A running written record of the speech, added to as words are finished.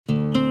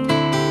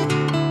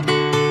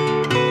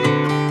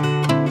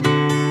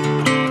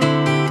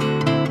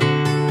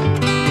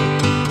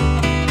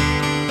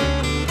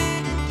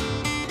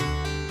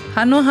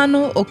Hano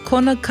hano o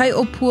kona kai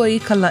opua I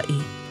ka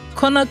la'i.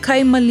 Kona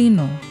kai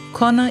malino,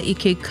 kona I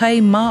ke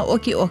kai ma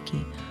oki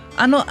oki.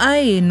 Ano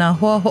ai nā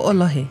hoa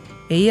ho'olohe.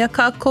 E ia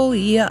kākou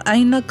ia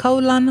aina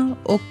kaulana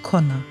o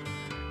kona.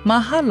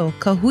 Mahalo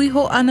ka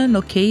huiho ana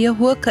no keia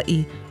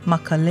huaka'i ma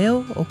ka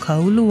leo o ka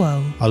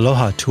uluau.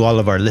 Aloha to all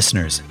of our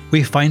listeners.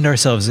 We find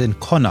ourselves in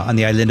Kona on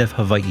the island of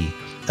Hawaii,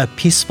 a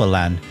peaceful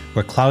land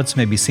where clouds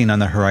may be seen on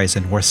the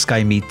horizon where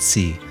sky meets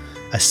sea,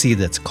 a sea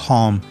that's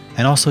calm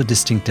and also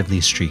distinctively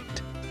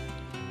streaked.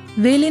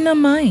 Velina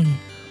mai.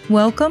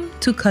 Welcome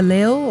to ka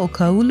leo o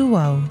ka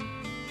uluau.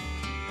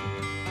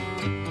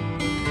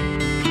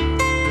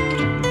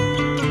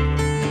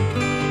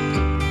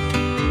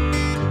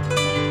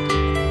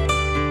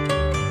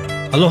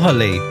 Aloha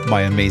Lei,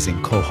 my amazing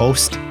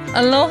co-host.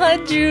 Aloha,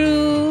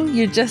 Drew.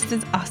 You're just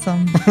as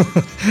awesome.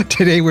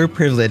 Today we're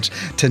privileged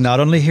to not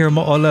only hear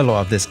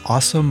mo'olelo of this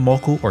awesome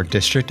moku or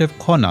district of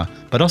Kona,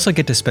 but also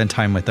get to spend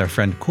time with our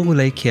friend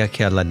Ku'ulei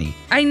Keakealani.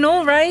 I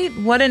know, right?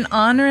 What an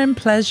honor and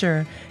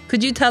pleasure.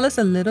 Could you tell us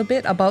a little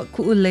bit about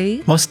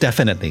Ku'ulei? Most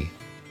definitely.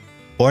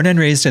 Born and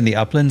raised in the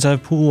uplands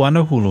of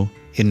Pu'uanahulu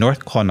in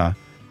North Kona,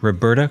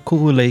 Roberta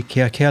Ku'ulei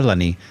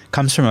Keakealani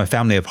comes from a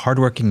family of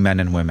hardworking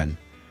men and women.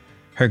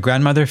 Her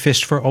grandmother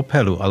fished for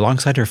opelu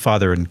alongside her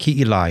father in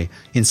Ki'ilai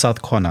in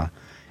South Kona,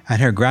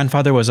 and her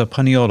grandfather was a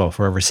paniolo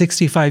for over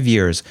 65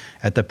 years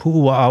at the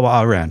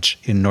Pu'uwa'awa'a Ranch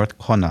in North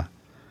Kona.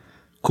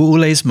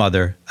 Ku'ulei's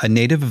mother, a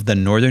native of the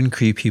Northern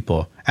Cree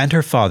people, and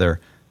her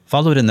father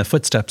followed in the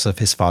footsteps of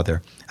his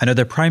father and are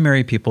the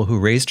primary people who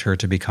raised her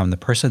to become the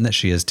person that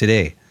she is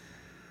today.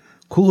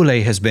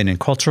 Ku'ulei has been in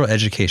cultural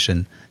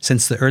education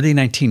since the early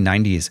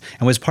 1990s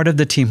and was part of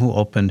the team who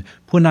opened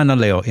Punana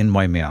Leo in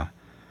Waimea.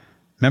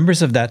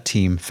 Members of that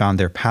team found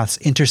their paths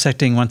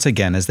intersecting once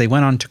again as they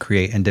went on to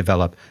create and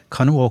develop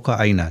Kanuoka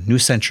Aina New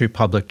Century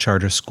Public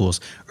Charter School's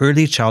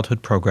early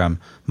childhood program,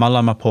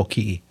 Malama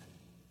Poki'i.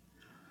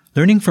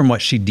 Learning from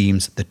what she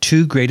deems the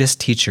two greatest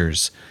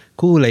teachers,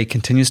 Ku'ulei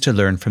continues to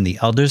learn from the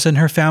elders in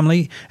her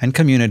family and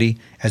community,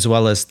 as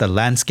well as the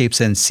landscapes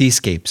and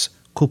seascapes,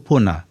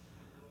 Kupuna.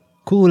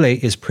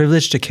 Ku'ulei is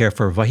privileged to care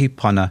for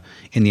Wahipana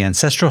in the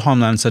ancestral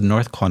homelands of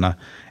North Kona,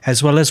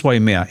 as well as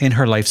Waimea in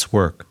her life's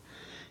work.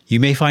 You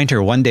may find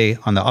her one day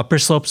on the upper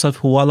slopes of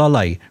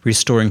Hualalai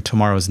restoring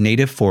tomorrow's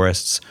native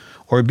forests,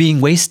 or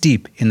being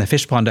waist-deep in the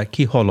fish pond at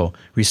Kiholo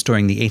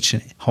restoring the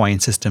ancient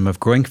Hawaiian system of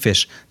growing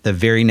fish the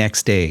very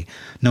next day.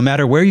 No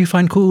matter where you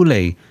find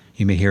Ku'ulei,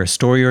 you may hear a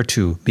story or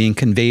two being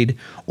conveyed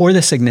or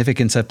the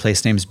significance of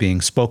place names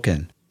being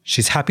spoken.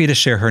 She's happy to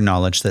share her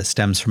knowledge that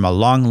stems from a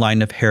long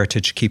line of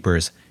heritage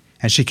keepers,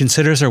 and she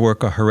considers her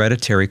work a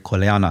hereditary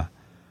koleana.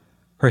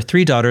 Her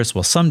three daughters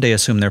will someday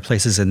assume their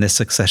places in this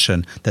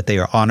succession that they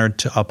are honored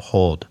to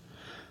uphold.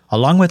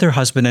 Along with her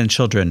husband and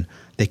children,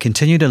 they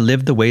continue to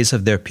live the ways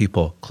of their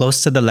people,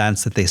 close to the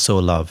lands that they so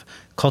love,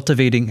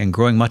 cultivating and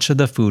growing much of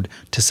the food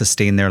to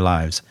sustain their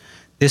lives.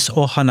 This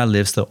ohana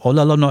lives the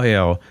olalo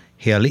no'eo,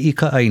 he ali'i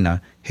ka aina,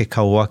 he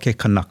kauake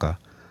kanaka.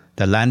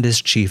 The land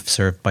is chief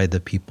served by the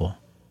people.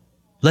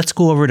 Let's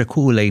go over to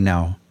Ku'ulei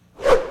now.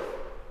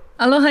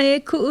 Aloha e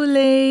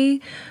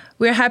Ku'ulei.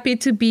 We're happy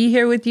to be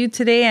here with you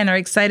today and are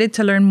excited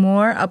to learn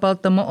more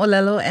about the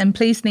mo'olelo and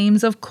place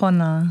names of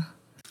Kona.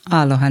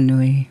 Aloha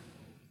nui.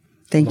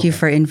 Thank you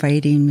for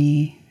inviting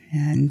me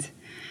and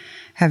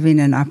having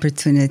an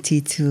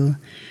opportunity to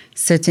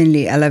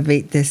certainly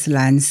elevate this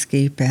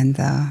landscape and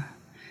the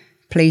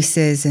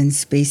places and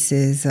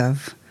spaces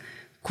of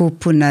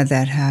kupuna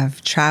that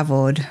have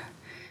traveled,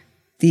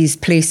 these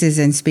places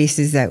and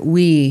spaces that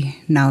we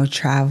now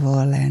travel.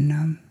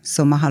 And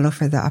so mahalo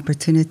for the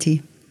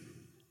opportunity.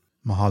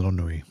 Mahalo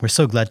nui. We're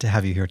so glad to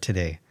have you here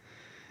today.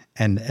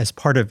 And as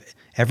part of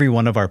every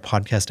one of our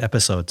podcast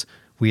episodes,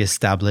 we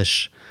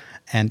establish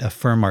and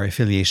affirm our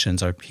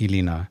affiliations, our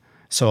pilina.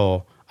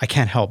 So I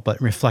can't help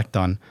but reflect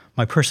on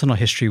my personal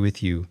history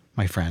with you,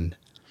 my friend,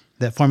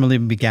 that formally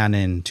began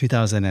in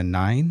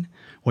 2009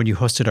 when you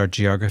hosted our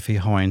Geography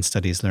Hawaiian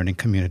Studies learning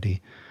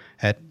community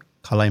at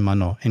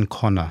Kalaimano in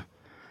Kona.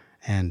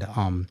 And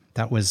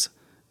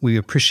we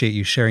appreciate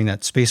you sharing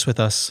that space with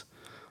us.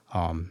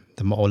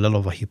 The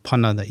mo'olelo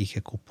wahipana, the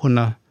ike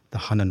kupuna, the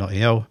hana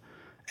no'eo,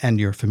 and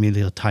your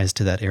familial ties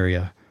to that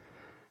area.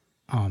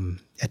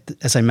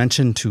 As I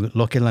mentioned to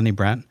Lokelani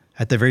Brandt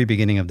at the very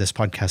beginning of this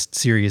podcast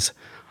series,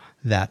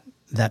 that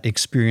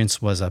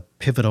experience was a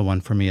pivotal one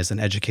for me as an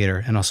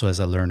educator and also as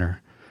a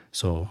learner.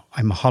 So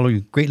I mahalo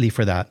you greatly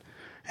for that.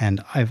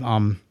 And I've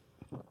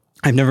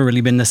never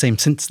really been the same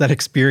since that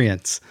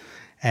experience.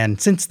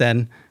 And since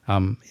then,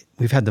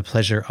 we've had the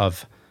pleasure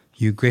of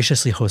you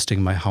graciously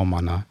hosting my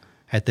haumana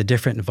at the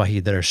different wahi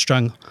that are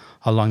strung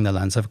along the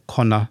lands of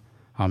Kona,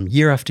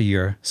 year after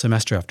year,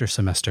 semester after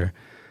semester.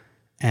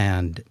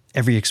 And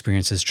every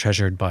experience is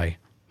treasured by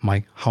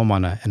my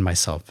haumana and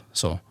myself.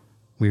 So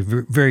we're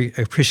very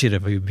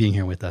appreciative of you being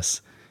here with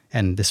us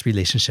and this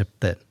relationship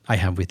that I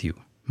have with you.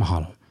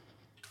 Mahalo.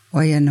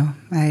 Well,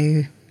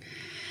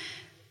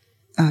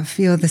 I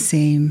feel the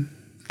same,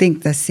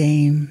 think the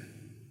same,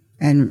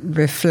 and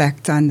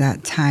reflect on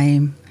that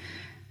time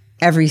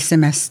every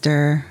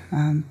semester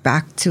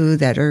back to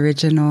that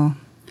original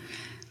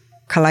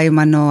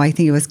Kalaimano, I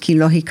think it was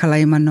Kilohi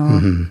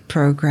Kalaimano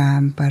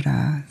program, but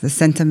the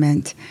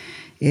sentiment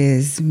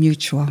is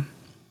mutual.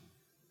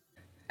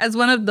 As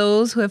one of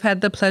those who have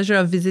had the pleasure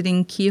of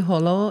visiting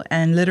Kiholo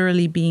and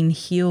literally being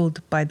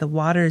healed by the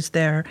waters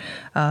there,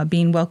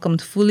 being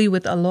welcomed fully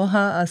with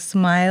aloha, a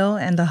smile,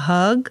 and a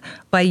hug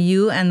by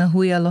you and the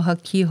Hui Aloha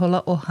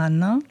Kiholo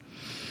Ohana,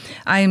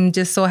 I'm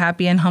just so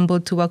happy and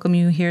humbled to welcome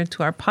you here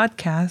to our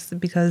podcast,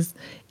 because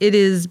it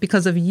is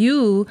because of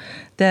you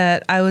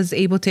that I was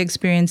able to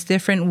experience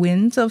different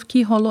winds of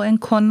Kiholo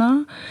and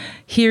Kona,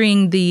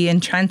 hearing the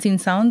entrancing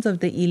sounds of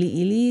the ili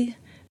ili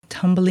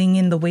tumbling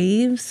in the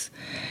waves,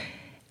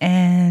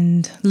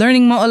 and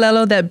learning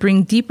mo'olelo that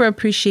bring deeper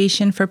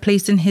appreciation for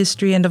place in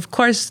history, and of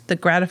course, the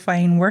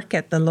gratifying work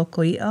at the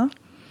Lokoi'a.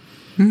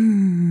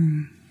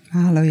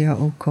 Mahalo ya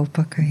o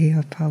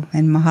Kopakahia Pau.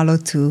 And mahalo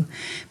to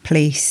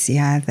place,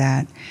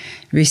 that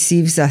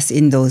receives us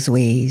in those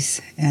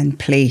ways, and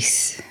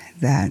place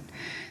that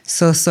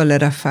so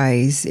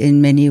solidifies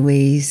in many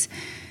ways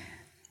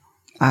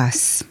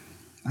us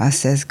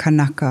as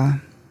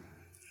Kanaka.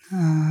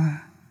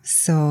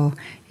 So,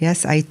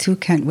 yes, I too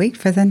can't wait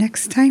for the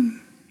next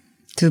time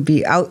to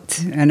be out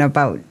and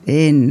about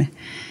in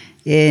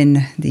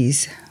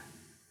these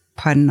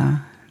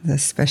pana, the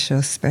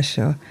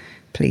special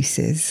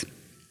places.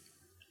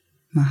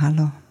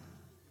 Mahalo.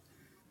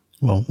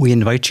 Well, we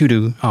invite you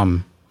to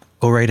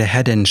go right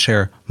ahead and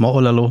share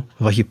mo'olelo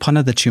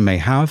wahipana that you may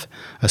have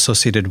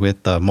associated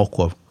with the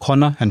moko of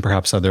Kona and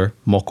perhaps other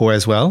moko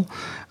as well.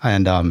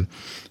 And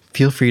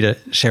feel free to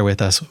share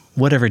with us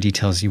whatever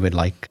details you would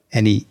like.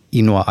 Any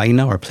inua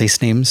aina or place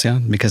names,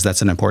 because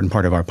that's an important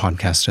part of our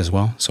podcast as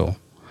well. So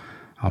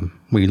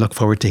we look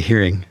forward to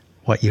hearing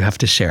what you have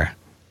to share.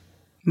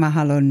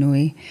 Mahalo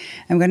nui.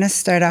 I'm going to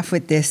start off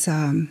with this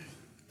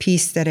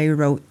piece that I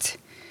wrote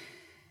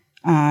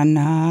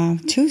on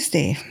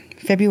Tuesday,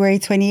 February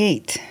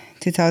 28th,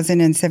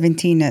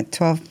 2017 at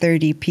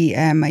 12:30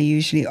 p.m. I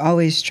usually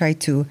always try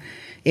to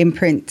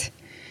imprint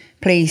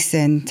place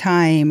and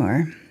time,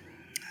 or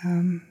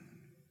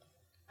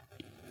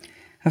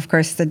of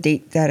course the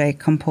date that I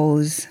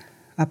compose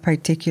a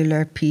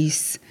particular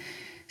piece.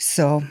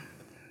 So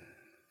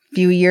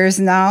few years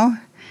now,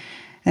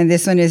 and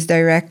this one is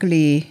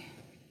directly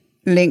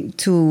linked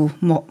to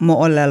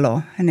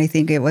mo'olelo, and I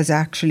think it was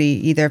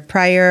actually either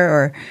prior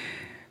or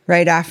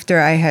right after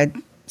I had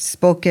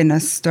spoken a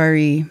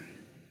story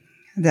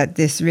that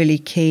this really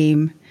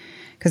came,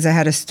 because I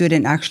had a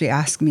student actually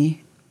ask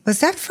me, "Was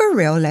that for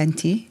real,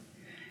 Lenti?"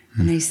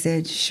 And I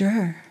said,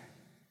 sure.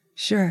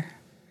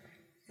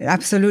 It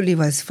absolutely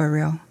was for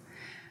real.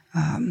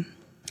 And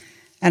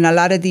a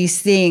lot of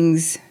these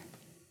things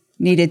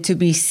needed to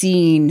be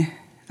seen,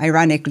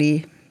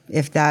 ironically,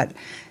 if that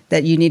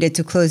you needed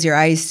to close your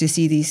eyes to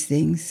see these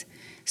things.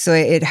 So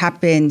it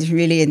happened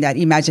really in that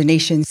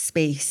imagination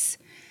space,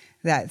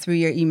 that through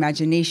your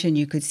imagination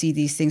you could see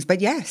these things. But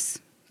yes,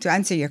 to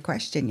answer your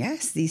question,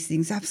 yes, these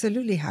things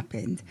absolutely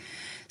happened.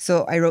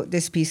 So I wrote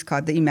this piece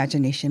called The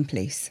Imagination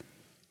Place.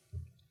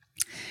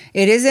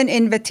 It is an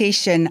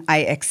invitation I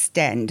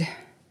extend.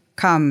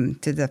 Come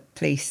to the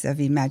place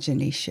of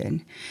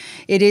imagination.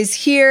 It is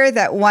here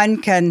that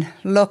one can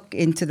look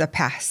into the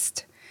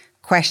past.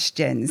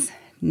 Questions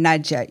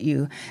nudge at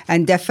you,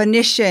 and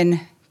definition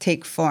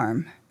take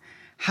form.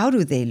 How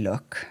do they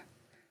look?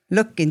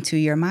 Look into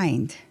your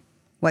mind.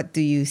 What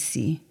do you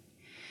see?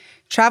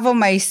 Travel,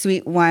 my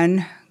sweet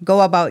one,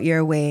 go about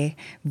your way.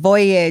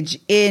 Voyage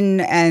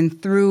in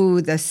and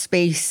through the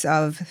space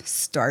of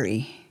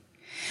story.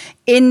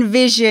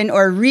 Envision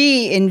or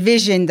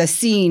re-envision the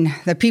scene,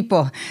 the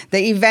people,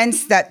 the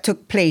events that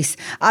took place.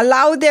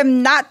 Allow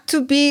them not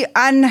to be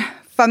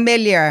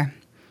unfamiliar.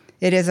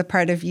 It is a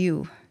part of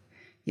you,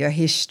 your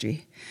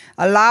history.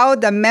 Allow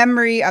the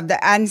memory of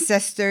the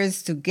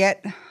ancestors to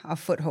get a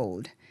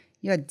foothold.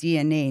 Your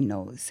DNA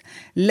knows.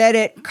 Let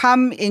it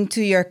come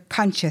into your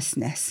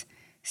consciousness.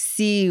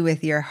 See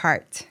with your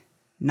heart,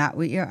 not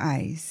with your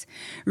eyes.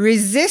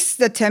 Resist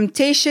the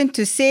temptation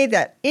to say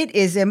that it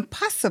is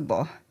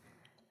impossible.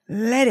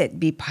 Let it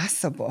be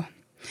possible.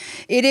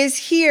 It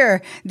is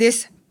here,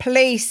 this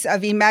place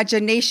of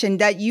imagination,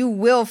 that you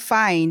will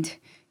find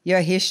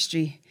your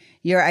history,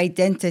 your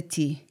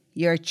identity,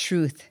 your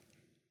truth,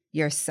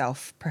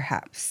 yourself,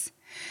 perhaps.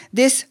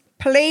 This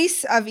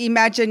place of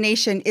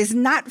imagination is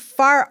not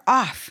far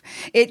off.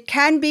 It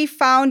can be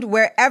found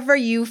wherever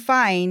you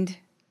find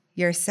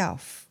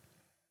yourself.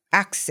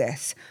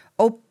 Access,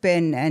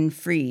 open and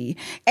free,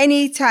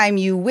 anytime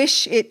you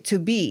wish it to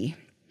be.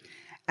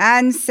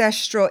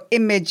 Ancestral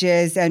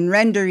images and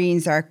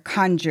renderings are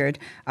conjured,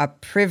 a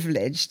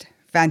privileged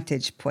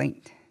vantage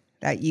point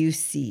that you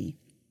see.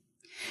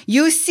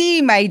 You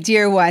see, my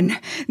dear one,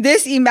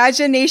 this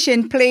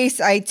imagination place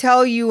I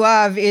tell you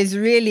of is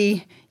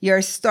really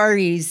your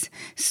stories,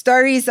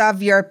 stories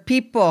of your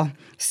people,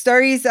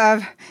 stories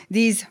of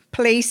these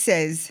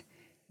places.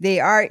 They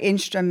are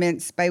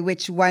instruments by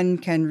which one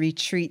can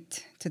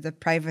retreat to the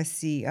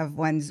privacy of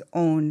one's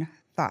own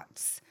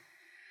thoughts.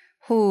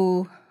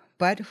 Who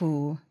but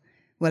who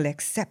will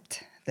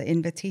accept the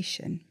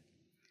invitation.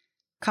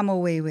 Come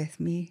away with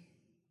me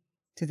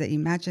to the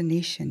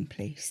imagination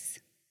place.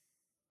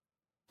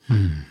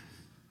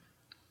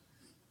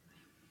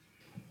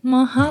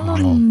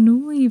 Mahalo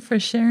nui for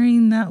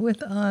sharing that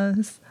with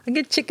us. I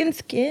get chicken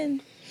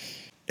skin.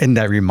 And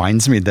that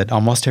reminds me that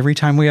almost every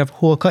time we have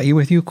huaka'i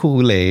with you,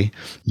 Ku'ulei,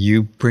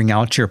 you bring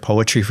out your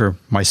poetry for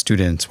my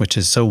students, which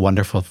is so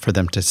wonderful for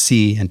them to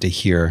see and to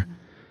hear.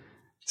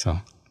 So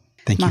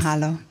thank you.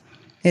 Mahalo.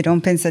 It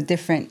opens a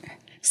different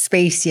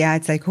space. Yeah,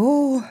 it's like,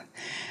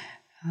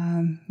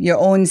 your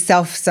own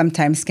self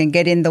sometimes can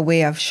get in the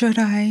way of, should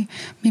I?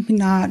 Maybe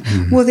not.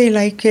 Will they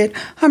like it?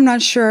 I'm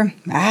not sure.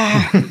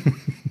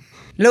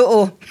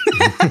 Lo'o.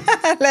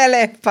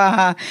 Lele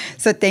paha.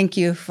 So thank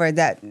you for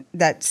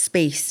that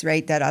space,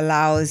 right? That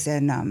allows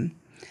and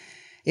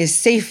is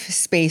safe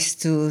space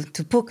to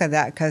puka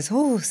that, because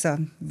so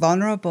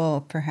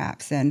vulnerable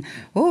perhaps, and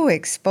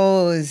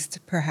exposed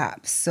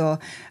perhaps. So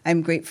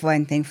I'm grateful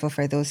and thankful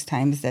for those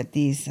times that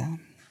these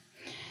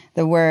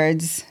the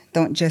words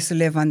don't just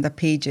live on the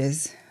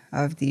pages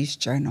of these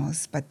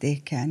journals, but they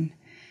can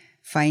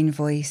find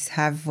voice,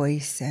 have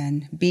voice,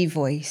 and be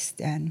voiced,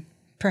 and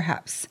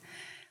perhaps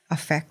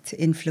affect,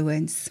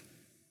 influence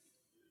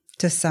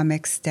to some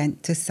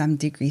extent, to some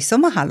degree. So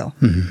mahalo.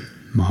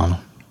 Mahalo.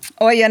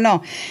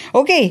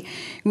 Okay,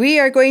 we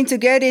are going to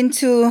get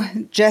into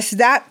just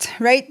that,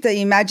 right? The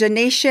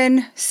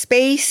imagination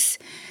space,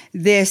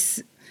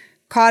 this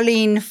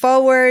calling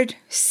forward,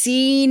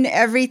 seeing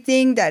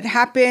everything that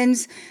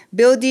happens,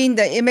 building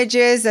the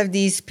images of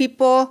these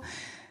people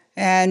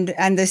and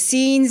the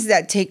scenes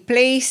that take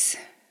place.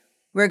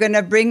 We're going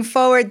to bring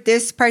forward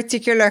this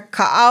particular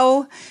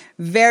ka'au,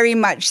 very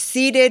much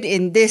seated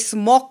in this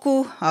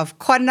moku of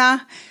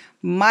Kona,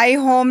 my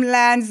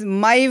homelands,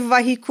 my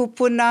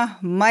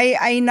wahikupuna, my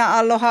aina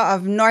aloha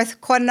of North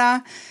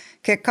Kona,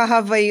 ke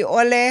kahawai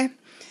ole.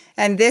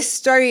 And this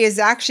story is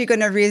actually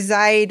going to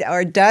reside,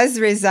 or does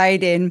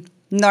reside, in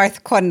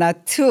North Kona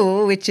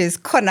too, which is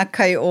Kona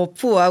Kai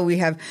Opua. We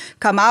have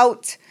come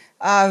out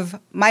of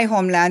my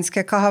homelands,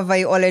 Ke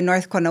Kahawai Ole,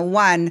 North Kona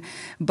 1,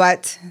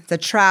 but the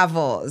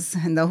travels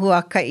and the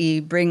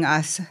huaka'i bring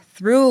us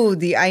through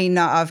the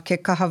aina of Ke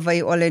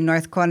Kahawai Ole,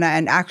 North Kona,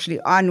 and actually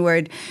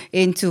onward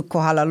into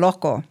Kohala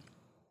Loko.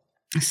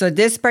 So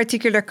this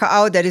particular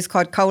ka'au that is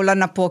called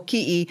Kaulana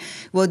Poki'i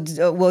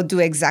will do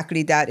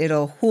exactly that.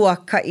 It'll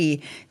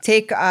huaka'i,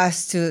 take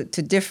us to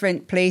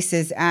different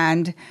places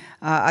and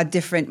a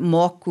different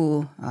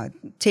moku,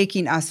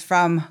 taking us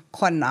from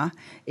Kona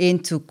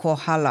into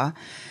Kohala.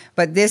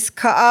 But this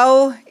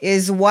ka'au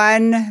is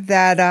one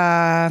that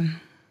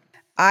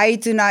I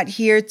do not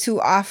hear too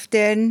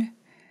often.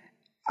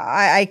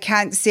 I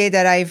can't say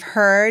that I've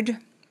heard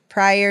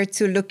prior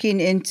to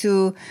looking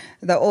into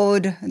the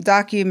old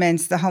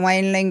documents, the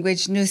Hawaiian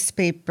language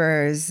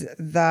newspapers.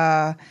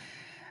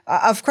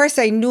 Of course,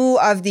 I knew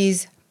of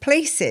these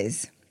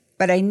places,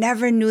 but I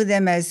never knew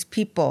them as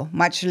people,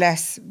 much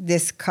less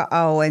this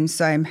ka'au. And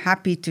so I'm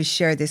happy to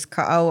share this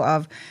ka'au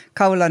of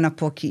Kaulana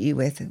Poki'i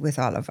with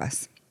all of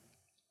us.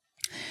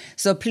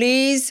 So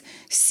please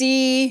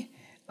see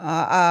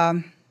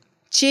a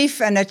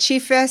chief and a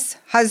chiefess,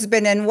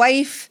 husband and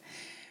wife.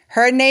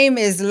 Her name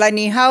is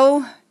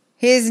Lanihau.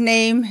 His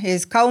name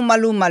is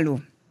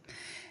Kaumalumalu.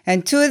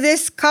 And to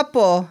this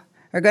couple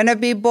are going to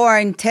be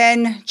born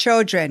 10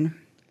 children,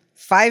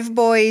 5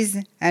 boys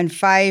and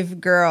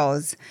 5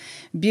 girls.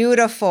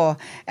 Beautiful.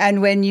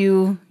 And when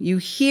you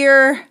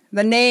hear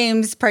the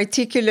names,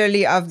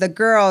 particularly of the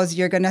girls,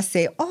 you're going to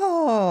say,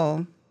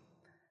 oh,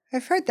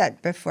 I've heard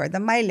that before, the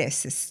Maile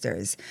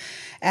sisters.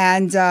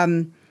 And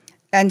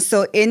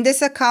so in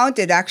this account,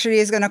 it actually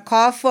is going to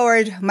call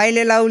forward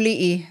Maile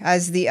Lauli'i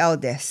as the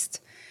eldest.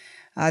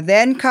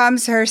 Then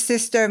comes her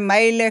sister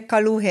Maile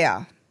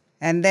Kaluhea,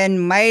 and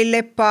then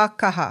Maile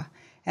Pakaha,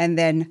 and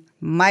then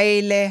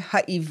Maile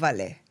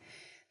Ha'ivale.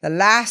 The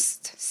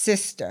last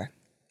sister,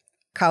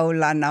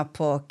 Kaulana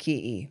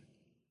Poki'i.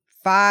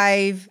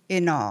 5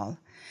 in all.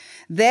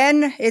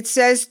 Then it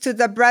says to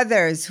the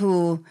brothers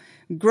who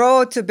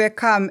grow to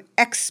become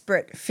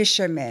expert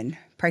fishermen,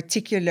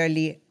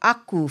 particularly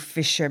aku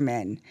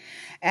fishermen.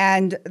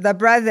 And the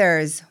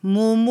brothers,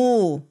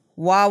 Mumu,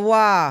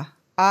 Wawa,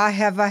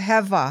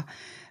 Aheva,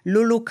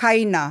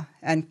 Lulukaina,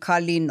 and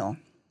Kalino.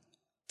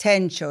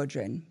 10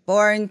 children,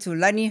 born to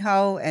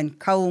Lanihau and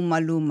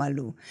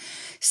Kaumalumalu.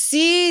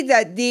 See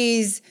that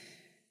these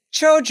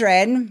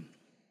children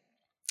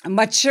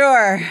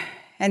mature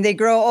and they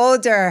grow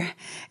older.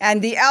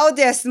 And the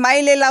eldest,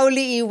 Maile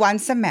Lauli'i,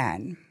 wants a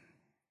man.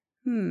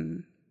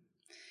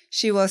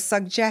 She will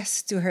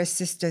suggest to her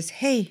sisters,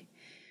 hey,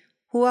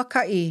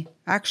 huaka'i.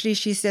 Actually,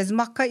 she says,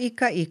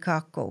 maka'i-ka'i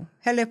kako.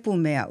 Helepu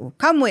mea'u.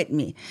 Come with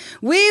me.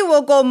 We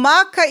will go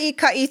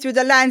maka'i-ka'i through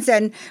the lands,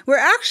 and we're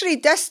actually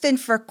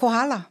destined for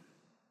Kohala.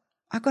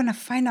 I'm going to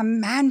find a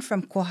man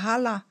from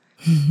Kohala.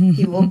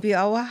 He will be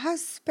our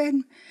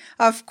husband.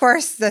 Of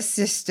course, the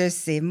sisters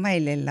say,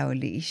 Maile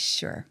Lauli'i,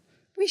 sure.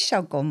 We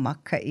shall go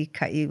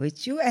maka'i-ka'i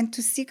with you, and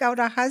to seek out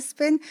a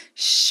husband,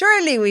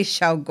 surely we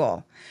shall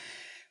go.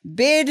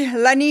 bid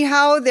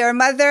Lanihau, their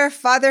mother,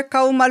 Father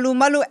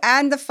Kaumalumalu,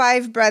 and the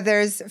 5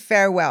 brothers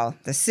farewell.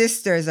 The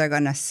sisters are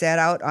going to set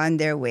out on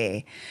their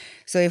way.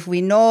 So if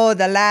we know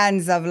the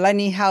lands of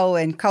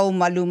Lanihau and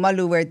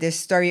Kaumalumalu, where this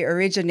story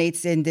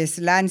originates in this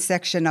land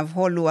section of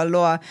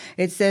Holualoa,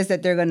 it says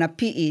that they're going to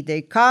pi'i.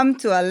 They come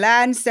to a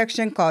land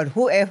section called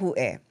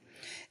Hu'ehu'e.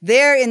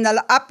 There in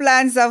the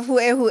uplands of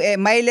Hu'ehu'e,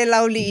 Maile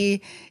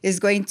Lauli'i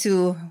is going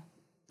to,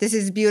 this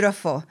is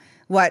beautiful.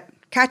 What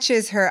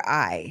catches her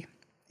eye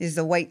is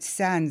the white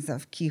sands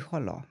of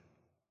Kiholo.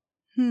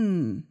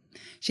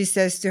 She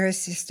says to her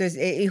sisters,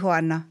 E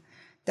Ihuana,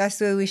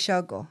 that's where we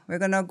shall go. We're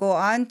going to go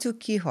on to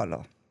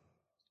Kiholo.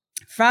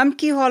 From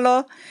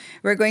Kiholo,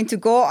 we're going to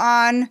go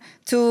on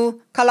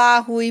to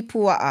Kalahui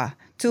Pua'a,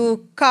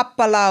 to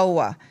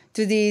Kapalaua,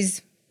 to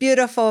these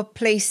beautiful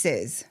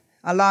places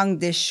along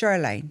this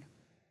shoreline.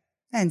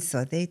 And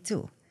so they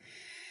do.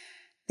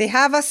 They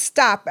have a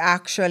stop,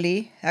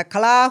 actually, at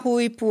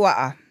Kalahui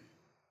Pua'a.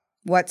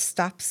 What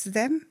stops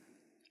them?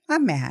 A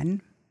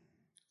man,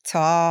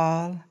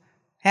 tall,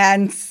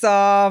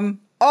 handsome.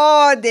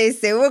 Oh, they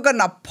say, we're going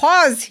to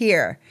pause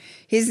here.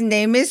 His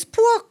name is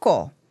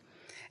Puako.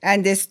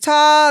 And this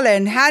tall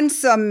and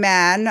handsome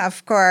man,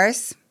 of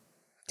course,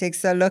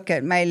 takes a look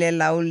at Maile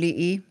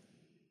Lauli'i.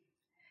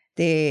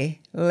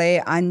 They lay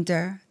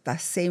under the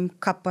same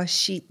kapa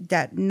sheet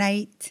that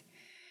night.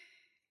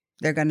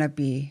 They're going to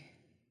be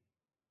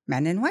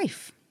man and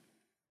wife.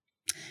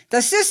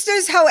 The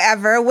sisters,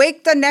 however,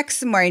 wake the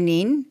next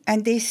morning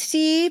and they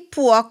see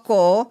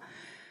Puako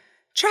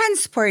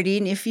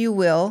transporting, if you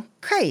will,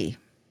 kai.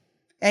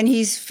 And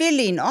he's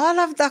filling all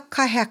of the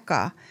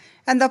kaheka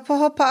and the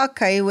pohopa'a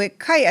kai with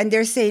kai. And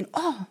they're saying,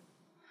 oh,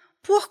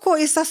 Puako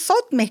is a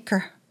salt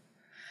maker.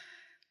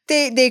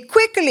 They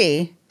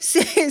quickly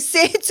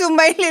say to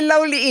Maile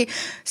Lauli'i,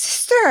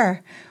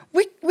 sister,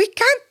 we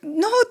can't,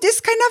 no,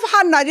 this kind of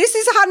hana. This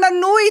is hana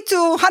nui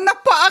to hana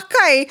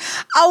pa'akai.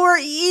 Our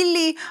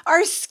ili,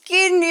 our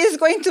skin is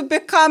going to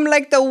become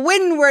like the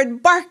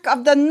windward bark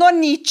of the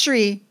noni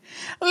tree.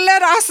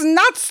 Let us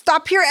not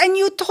stop here. And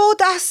you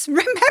told us,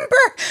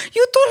 remember,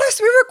 you told us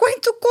we were going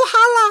to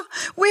Kohala.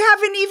 We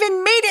haven't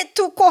even made it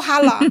to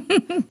Kohala.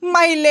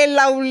 Maile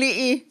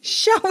Lauli'i,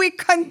 shall we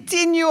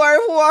continue our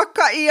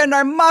huaka'i and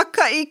our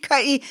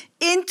maka'i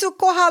into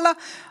Kohala?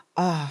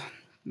 Oh,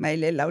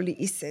 Maile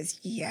Lauli'i says,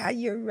 yeah,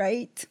 you're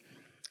right.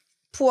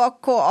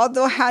 Puako,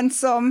 although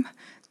handsome,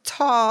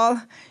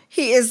 tall,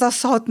 he is a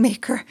salt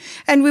maker.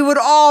 And we would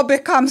all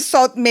become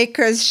salt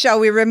makers, shall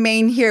we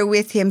remain here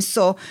with him.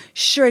 So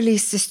surely,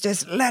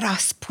 sisters, let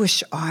us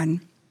push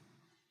on.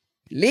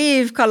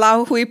 Leave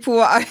Kalahui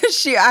Pua'a.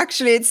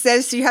 It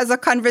says she has a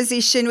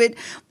conversation with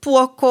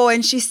Puako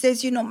and she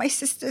says, you know, my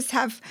sisters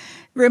have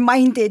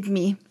reminded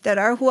me that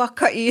our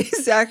huaka'i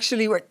is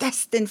actually, we're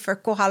destined for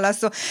Kohala.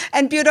 So,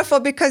 and beautiful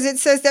because it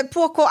says that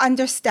Puako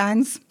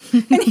understands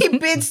and he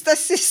bids the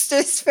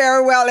sisters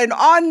farewell and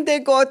on they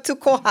go to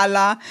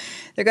Kohala.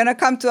 They're going to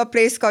come to a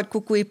place called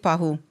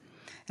Kukuipahu.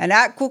 And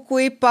at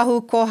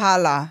Kukuipahu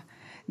Kohala,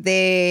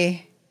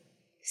 they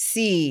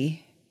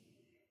see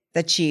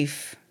the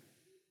chief,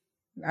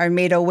 are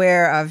made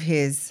aware of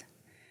his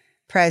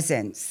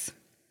presence.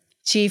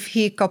 Chief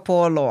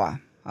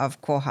Hikapoloa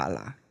of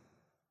Kohala.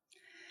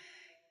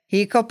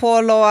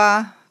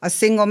 Hikapoloa, a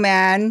single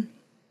man,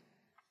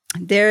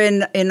 they're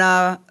in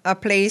a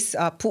place,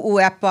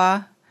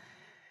 Pu'uepa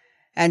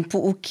and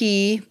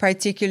Pu'uki,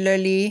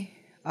 particularly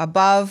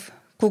above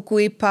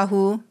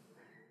Kukuipahu,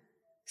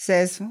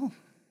 says,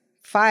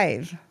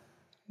 5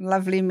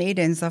 lovely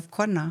maidens of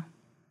Kona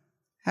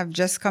have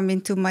just come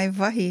into my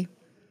vahi.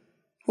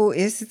 Who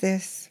is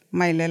this?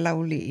 Maile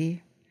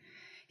Lauli'i.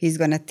 He's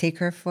going to take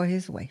her for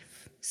his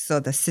wife. So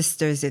the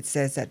sisters, it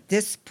says, at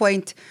this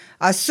point,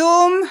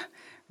 assume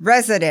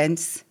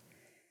residence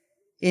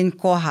in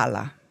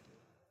Kohala.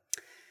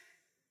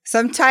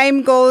 Some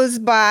time goes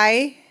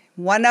by.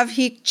 One of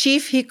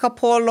Chief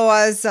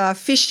Hikapoloa's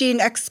fishing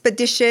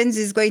expeditions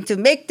is going to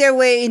make their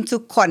way into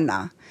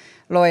Kona.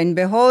 Lo and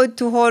behold,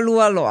 to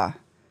Holualoa.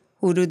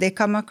 Who do they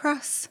come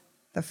across?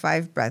 The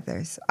 5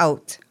 brothers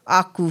out,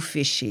 aku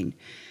fishing.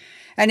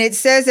 And it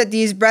says that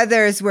these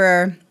brothers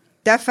were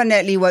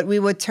definitely what we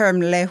would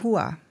term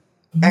lehua,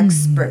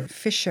 expert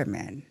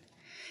fishermen.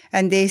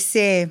 And they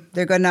say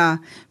they're going to,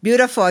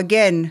 beautiful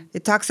again,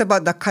 it talks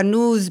about the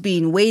canoes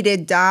being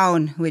weighted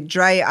down with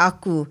dry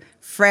aku,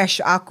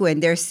 fresh aku,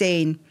 and they're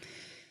saying,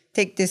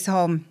 take this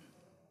home.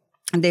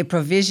 And they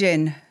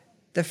provision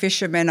the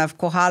fishermen of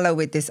Kohala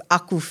with this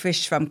aku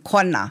fish from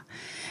Kona.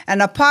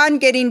 And upon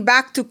getting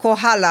back to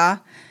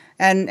Kohala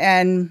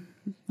and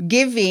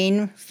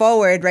giving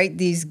forward, right,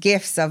 these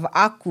gifts of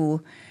aku,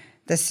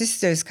 the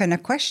sisters kind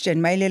of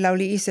question. Maile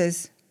Lauli'i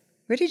says,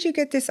 where did you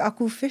get this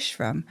aku fish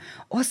from?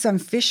 Oh, some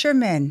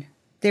fishermen.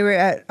 They were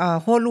at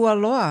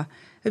Holualoa.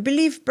 I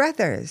believe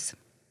brothers.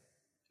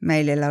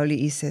 Maile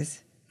Lauli'i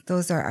says,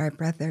 those are our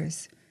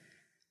brothers.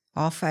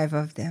 All 5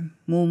 of them.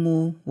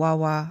 Mumu,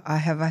 Wawa,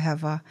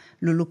 Aheva,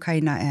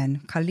 Lulukaina,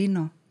 and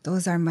Kalino.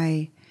 Those are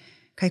my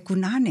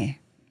kaikunane.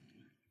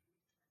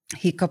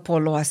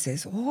 Hikapoloa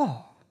says,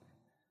 oh,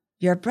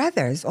 Your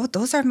brothers? Oh,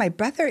 those are my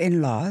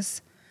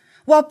brother-in-laws.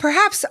 Well,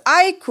 perhaps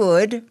I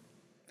could,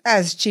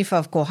 as chief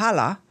of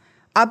Kohala,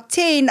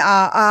 obtain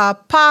a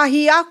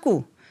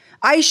pahiaku.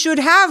 I should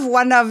have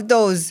one of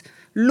those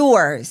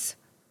lures.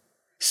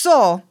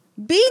 So,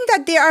 being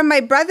that they are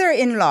my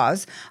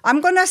brother-in-laws, I'm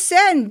going to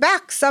send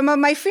back some of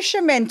my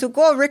fishermen to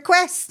go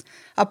request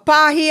a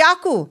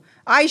pahiaku.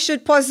 I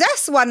should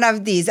possess one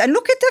of these. And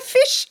look at the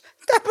fish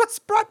that was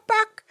brought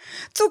back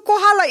to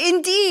Kohala.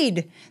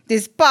 Indeed,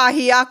 this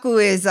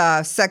pahiaku is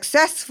a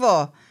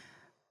successful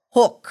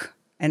hook,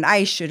 and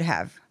I should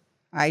have.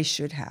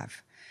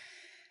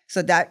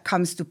 So that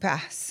comes to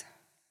pass.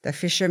 The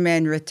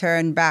fishermen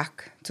return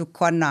back to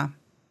Kona.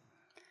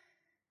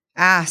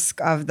 Ask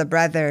of the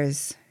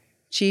brothers,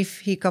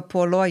 Chief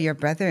Hikapoloa, your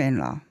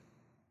brother-in-law,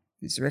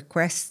 is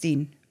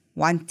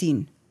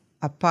wanting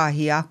a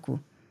pahiaku.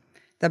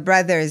 The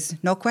brothers,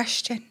 no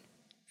question,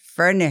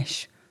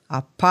 furnish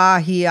a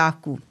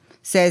pahiaku.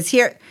 Says,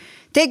 here,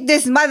 take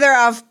this mother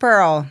of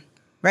pearl,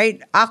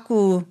 right?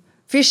 Aku,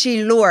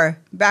 fishy lure,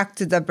 back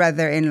to the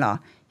brother-in-law.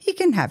 He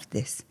can have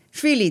this.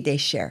 Freely they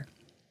share.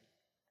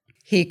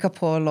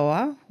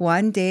 Hikapoloa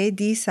one day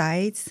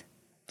decides,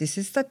 this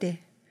is the day.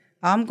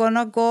 I'm going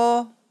to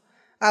go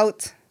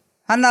out.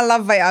 I'm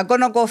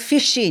going to go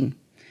fishing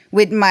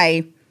with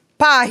my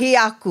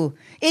pahiaku.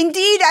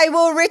 Indeed, I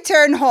will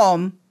return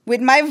home with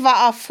my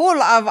va'a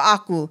full of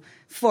aku.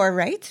 For,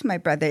 right, my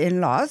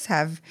brother-in-laws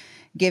have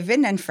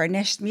given and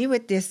furnished me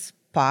with this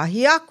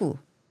pahiaku.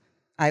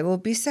 I will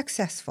be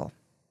successful.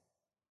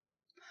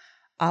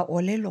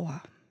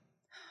 A'oleloa.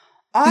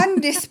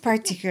 On this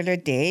particular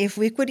day, if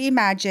we could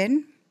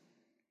imagine,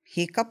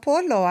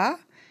 Hikapoloa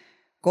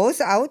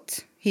goes out.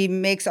 He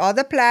makes all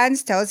the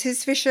plans, tells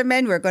his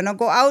fishermen, we're going to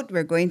go out,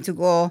 we're going to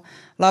go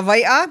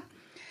lawai'a.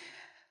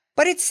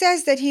 But it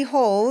says that he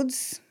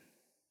holds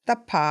the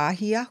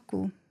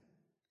pahiaku.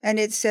 And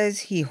it says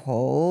he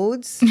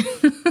holds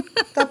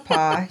the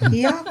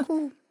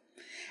pahiaku.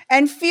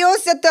 And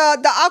feels that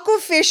the aku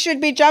fish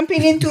should be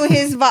jumping into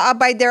his va'a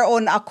by their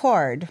own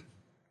accord.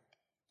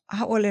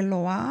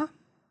 A'oleloa.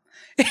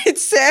 It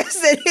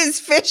says that his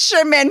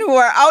fishermen who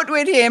are out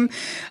with him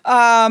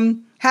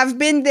have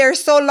been there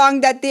so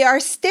long that they are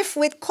stiff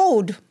with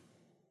cold.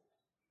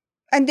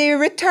 And they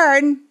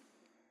return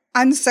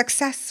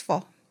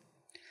unsuccessful.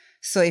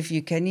 So if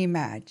you can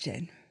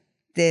imagine,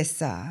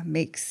 this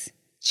makes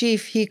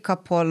Chief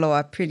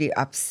Hikapoloa pretty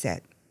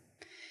upset.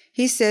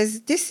 He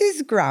says, this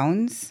is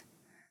grounds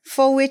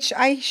for which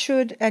I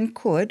should and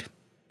could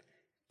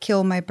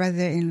kill my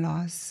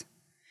brother-in-laws.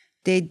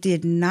 They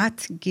did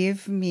not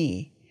give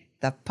me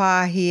the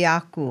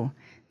pahiaku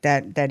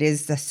that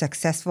is the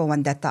successful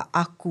one that the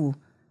aku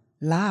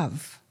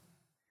love.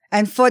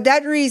 And for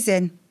that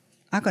reason,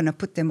 I'm going to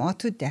put them all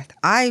to death.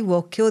 I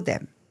will kill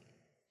them.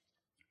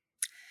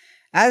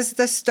 As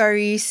the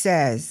story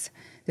says,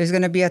 there's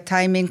going to be a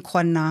time in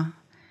Kona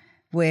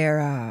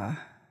where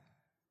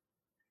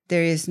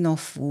there is no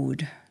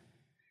food.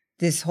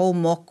 This whole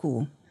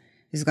moku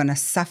is going to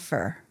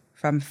suffer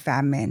from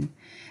famine.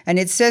 And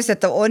it says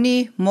that the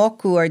only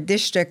moku or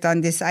district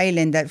on this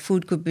island that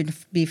food could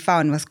be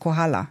found was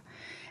Kohala.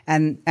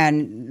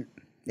 And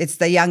it's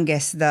the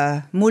youngest,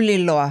 the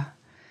Muliloa.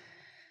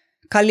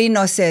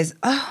 Kalino says,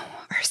 oh,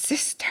 our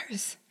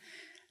sisters.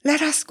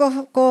 Let us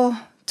go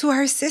to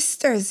our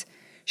sisters.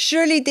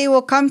 Surely they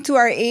will come to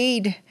our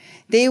aid.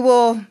 They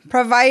will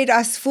provide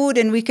us food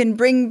and we can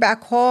bring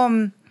back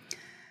home.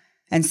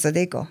 And so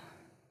they go.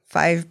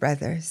 5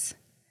 brothers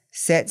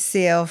set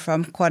sail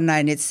from Kona,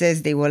 and it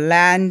says they will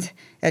land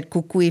at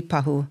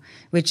Kukuipahu,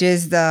 which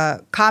is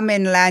the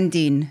common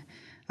landing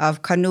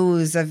of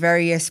canoes of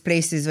various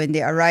places. When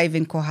they arrive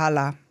in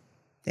Kohala,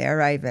 they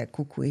arrive at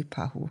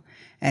Kukuipahu.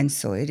 And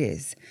so it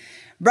is.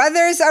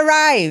 Brothers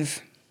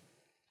arrive.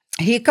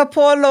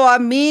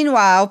 Hikapoloa,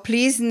 meanwhile,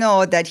 please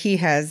know that he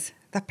has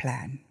the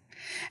plan.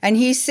 And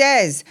he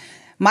says,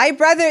 my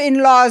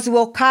brother-in-laws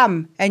will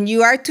come, and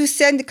you are to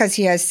send, because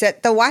he has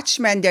set the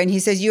watchman there, and he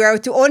says, you are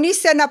to only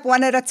send up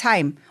one at a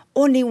time,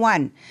 only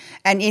one.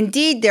 And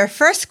indeed, their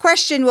first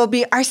question will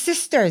be, our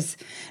sisters.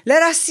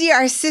 Let us see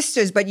our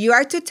sisters. But you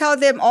are to tell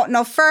them, oh,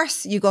 no,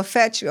 first you go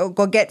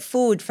go get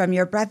food from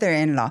your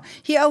brother-in-law.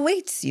 He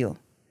awaits you.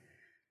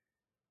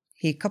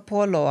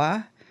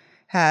 Hikapoloa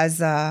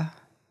has a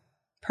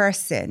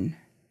person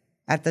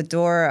at the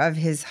door of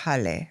his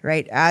hale,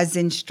 right, as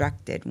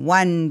instructed,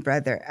 one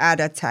brother at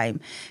a time.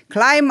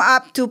 Climb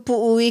up to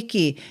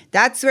Pu'uiki.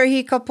 That's where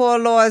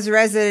Hikapoloa's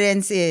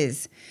residence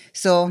is.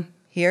 So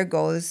here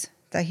goes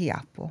the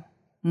Hiapo,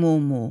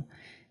 Mumu,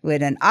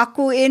 with an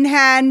aku in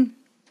hand,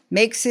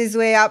 makes his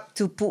way up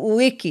to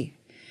Pu'uiki.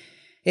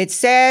 It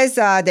says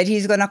that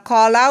he's going to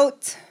call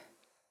out.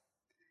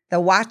 The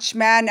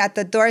watchman at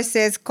the door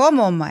says,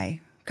 "Komo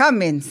mai,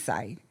 come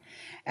inside."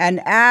 And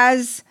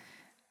as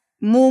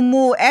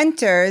Mumu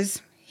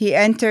enters, he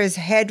enters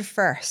head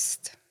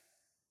first.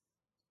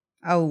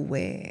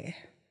 Away.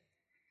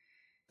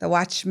 The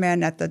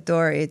watchman at the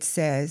door, it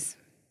says,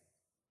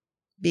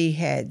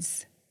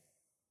 beheads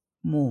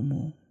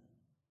Mumu.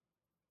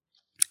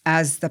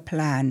 As the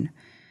plan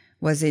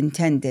was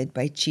intended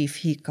by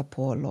Chief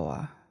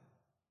Hikapoloa,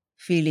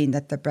 feeling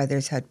that the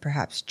brothers had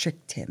perhaps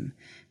tricked him,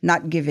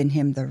 not given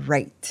him the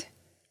right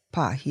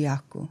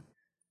pahiaku.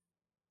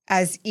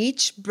 As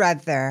each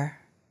brother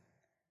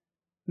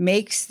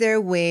makes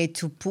their way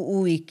to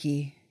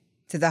Pu'uiki,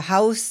 to the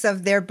house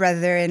of their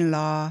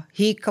brother-in-law,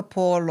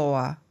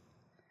 Hikapoloa,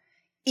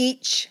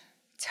 each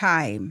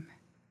time,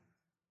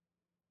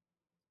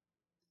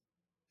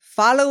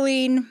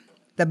 following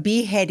the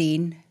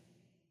beheading,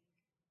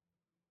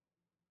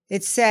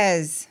 it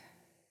says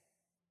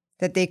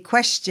that they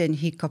question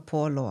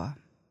Hikapoloa.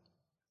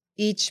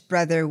 Each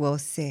brother will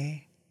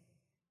say,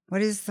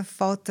 "What is the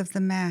fault of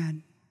the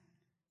man?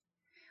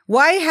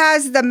 Why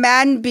has the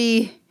man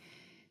be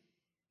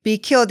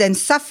killed and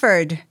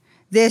suffered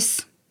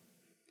this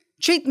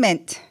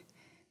treatment,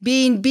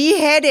 being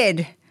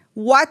beheaded?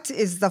 What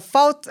is the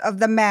fault of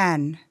the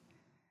man?"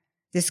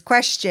 This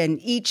question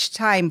each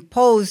time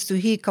posed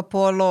to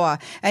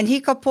Hikapoloa, and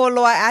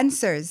Hikapoloa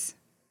answers,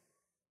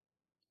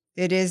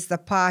 "It is the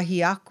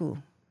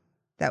pahiaku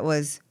that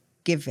was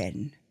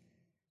given,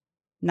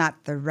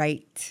 not the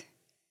right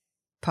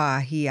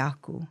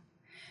pahiaku.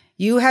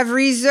 You have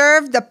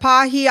reserved the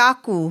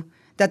pahiaku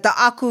that the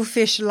aku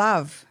fish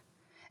love,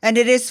 and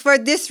it is for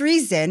this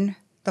reason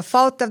the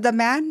fault of the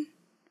man?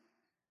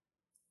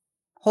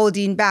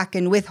 Holding back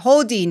and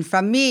withholding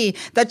from me,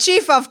 the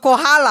chief of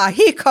Kohala,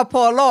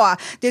 Hikapoloa,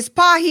 this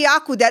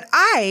pahiaku that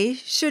I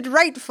should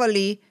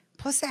rightfully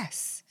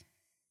possess.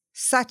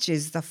 Such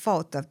is the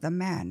fault of the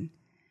man."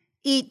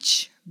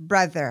 Each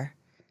brother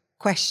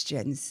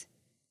questions.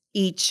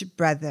 Each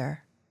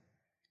brother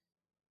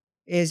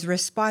is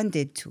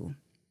responded to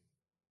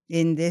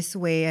in this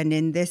way and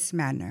in this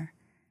manner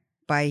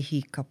by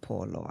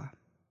Hikapoloa.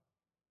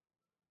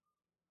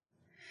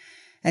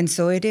 And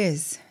so it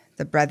is.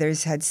 The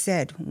brothers had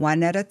said,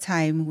 one at a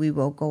time we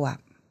will go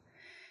up.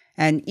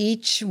 And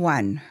each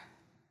one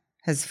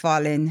has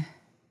fallen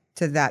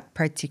to that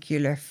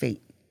particular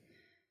fate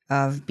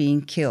of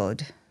being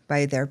killed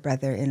by their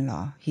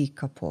brother-in-law,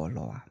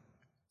 Hikapoloa.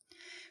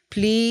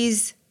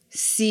 Please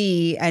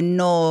see and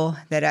know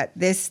that at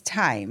this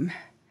time,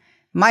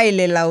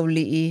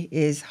 Mailelauli'i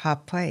is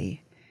hapai.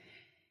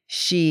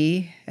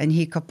 She and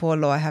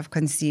Hikapoloa have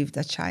conceived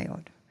a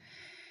child.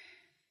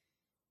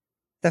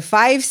 The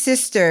 5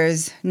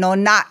 sisters know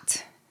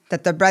not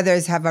that the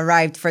brothers have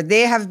arrived, for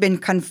they have been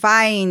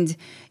confined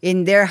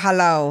in their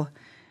halau,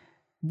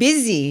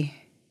 busy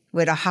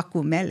with a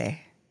hakumele.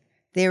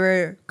 They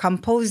were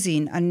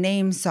composing a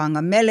name song,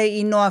 a mele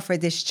inoa for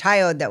this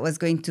child that was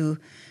going to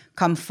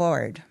come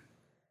forward.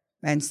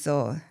 And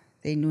so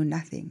they knew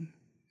nothing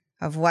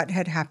of what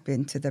had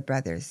happened to the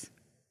brothers.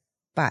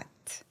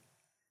 But,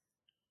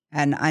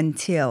 and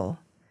until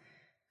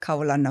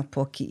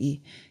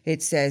Kaulanapoki'i,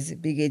 it says,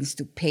 begins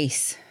to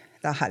pace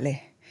the hale,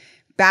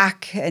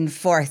 back and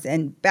forth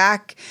and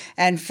back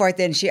and forth.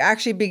 And she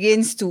actually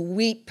begins to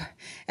weep.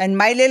 And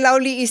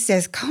Mailelauli'i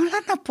says,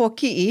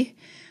 "Kaulanapoki'i,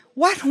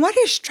 what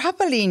is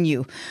troubling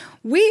you?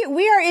 We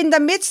are in the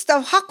midst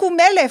of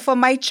hakumele for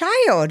my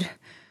child.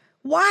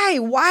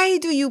 Why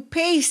do you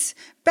pace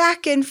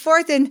back and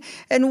forth?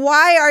 And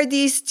why are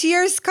these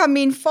tears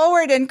coming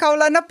forward?" And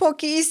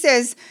Kaulanapoki'i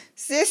says,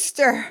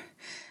 "Sister,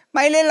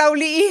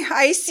 Mailelauli'i,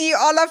 I see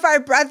all of our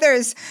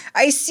brothers.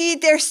 I see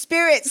their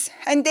spirits,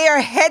 and they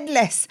are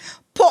headless.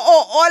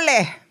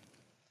 Po'o'ole."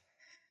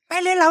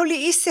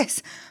 Mailelauli'i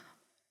says,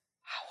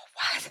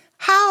 "What?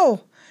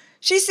 How?"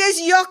 She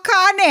says,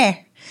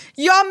 "Yokane,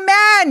 your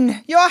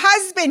man, your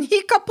husband,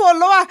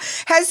 Hikapoloa,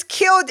 has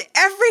killed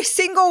every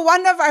single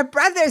one of our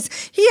brothers.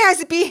 He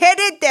has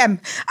beheaded them.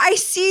 I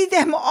see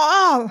them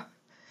all."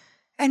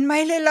 And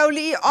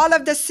Mailelauli'i, all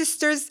of the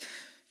sisters,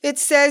 it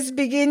says,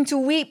 begin to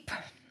weep.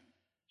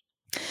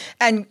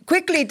 And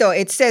quickly, though,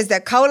 it says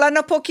that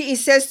Kaulanapoki'i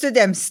says to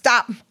them,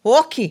 "Stop,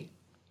 Woki.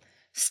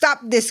 Stop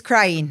this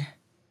crying.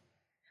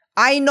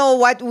 I know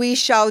what we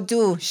shall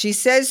do." She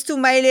says to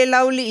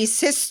Mailelauli'i,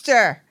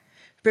 "Sister,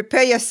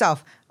 prepare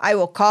yourself. I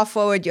will call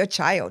forward your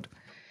child."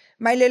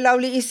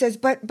 Mailelauli'i says,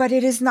 but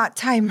it is not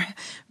time.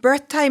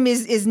 Birth time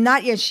is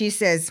not yet. She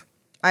says,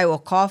 "I will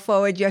call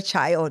forward your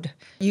child.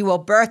 You will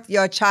birth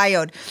your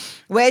child.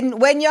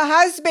 When your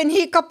husband,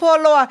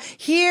 Hikapoloa,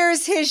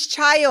 hears his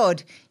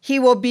child, he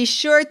will be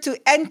sure to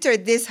enter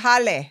this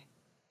hale,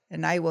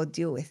 and I will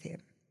deal with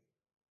him."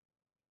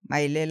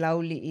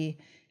 Mailelauli'i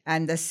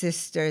and the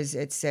sisters,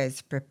 it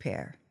says,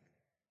 prepare.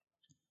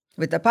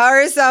 With the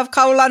powers of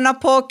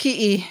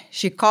Kaulanapoki'i,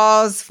 she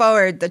calls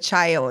forward the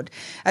child.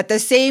 At the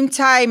same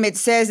time, it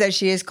says that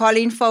she is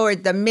calling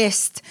forward the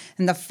mist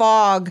and the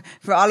fog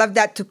for all of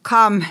that to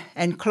come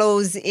and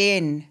close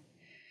in.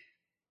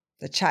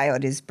 The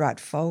child is brought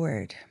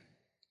forward.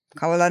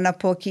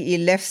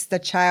 Kaulanapoki'i lifts the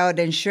child,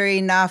 and sure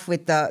enough,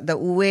 with the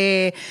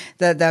ue,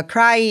 the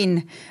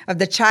crying of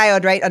the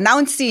child, right,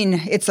 announcing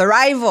its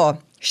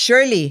arrival,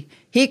 surely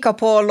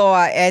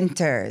Hikapoloa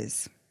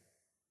enters.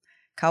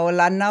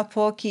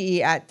 Kaulanapoki'i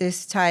at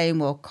this time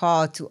will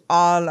call to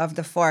all of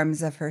the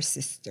forms of her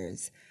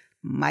sisters,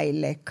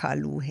 Maile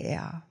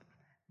Kaluhea,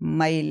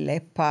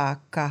 Maile pa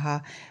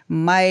kaha,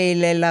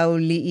 maile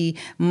lauli'i,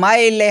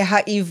 maile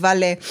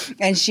ha'ivale.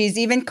 And she's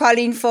even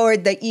calling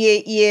forward the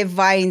ie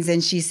vines,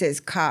 and she says,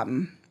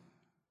 come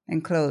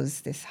and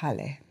close this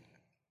hale.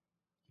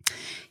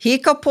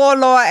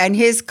 Hikapoloa and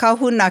his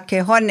kahuna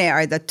Kehone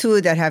are the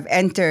two that have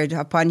entered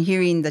upon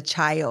hearing the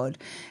child.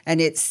 And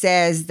it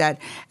says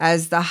that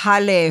as the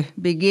hale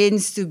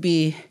begins to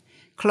be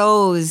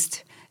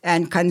closed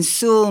and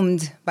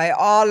consumed by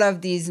all of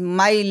these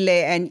maile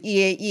and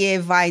ie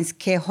vines,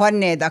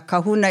 Kehone, the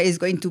kahuna, is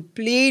going to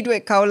plead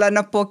with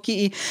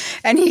Kaulanapoki'i.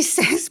 And he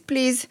says,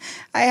 please,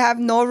 I have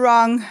no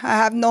wrong, I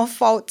have no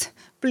fault.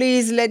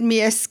 Please let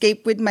me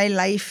escape with my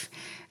life.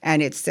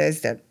 And it says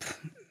that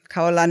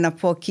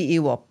Kaulanapoki'i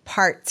will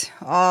part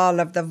all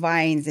of the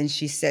vines, and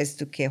she says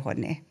to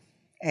Kehone,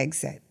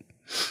 exit.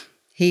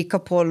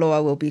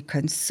 Hikapoloa will be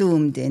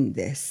consumed in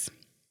this.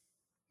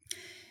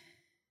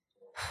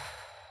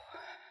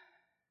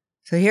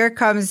 So here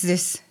comes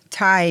this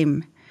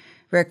time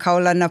where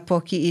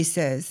Kaulanapoki'i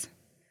says,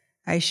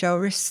 I shall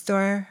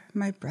restore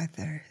my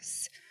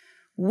brothers.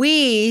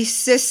 We,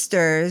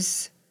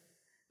 sisters,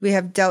 we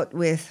have dealt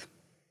with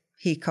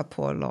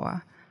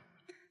Hikapoloa.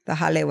 The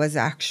hale was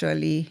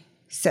actually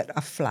set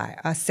afire,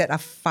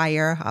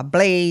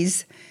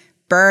 ablaze,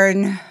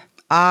 burn,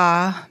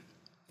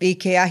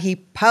 ikeahi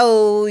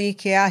pau,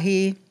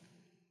 ikeahi.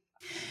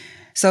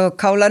 So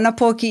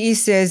Kaulanapoki'i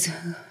says,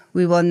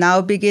 we will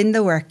now begin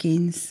the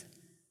workings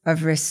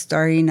of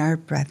restoring our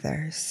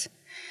brothers.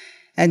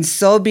 And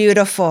so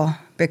beautiful,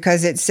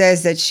 because it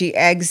says that she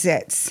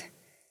exits,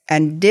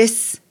 and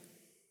this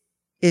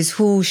is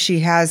who she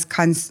has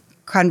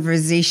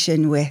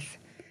conversation with,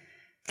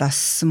 the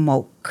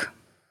smoke.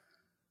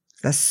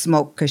 The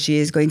smoke, because she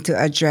is going to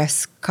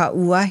address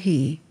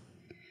Ka'uahi.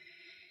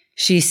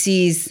 She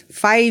sees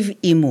 5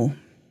 imu,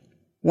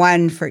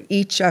 1 for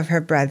each of her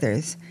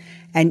brothers,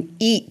 and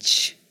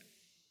each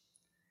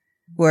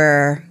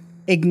were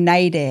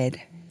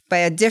ignited by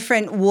a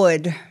different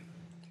wood,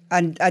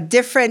 a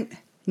different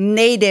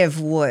native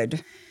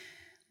wood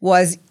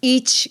was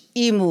each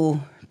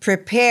imu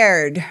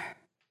prepared,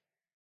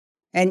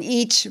 and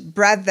each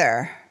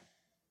brother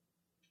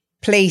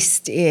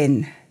placed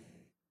in.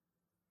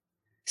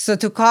 So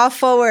to call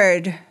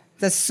forward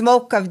the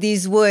smoke of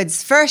these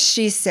woods, first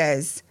she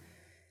says,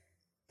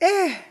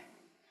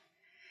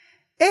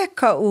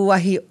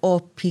 ka'uahi o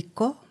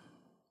piko,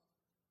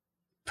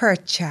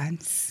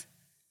 perchance,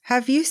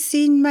 have you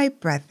seen my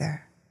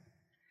brother?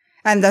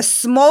 And the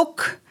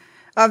smoke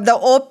of the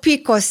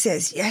opiko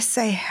says, yes,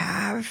 I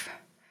have.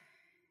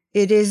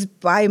 It is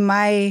by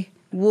my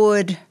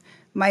wood,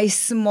 my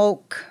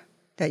smoke,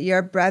 that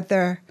your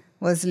brother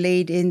was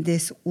laid in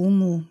this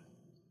umu.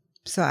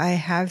 So I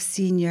have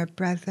seen your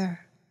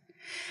brother.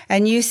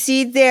 And you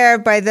see there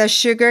by the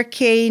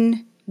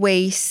sugarcane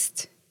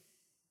waste,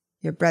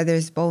 your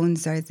brother's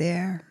bones are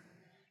there.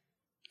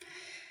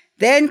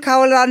 Then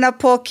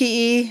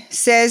Kaulanapoki'i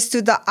says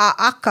to the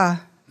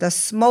a'aka, the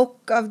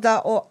smoke of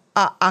the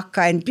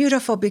a'aka, and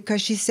beautiful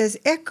because she says,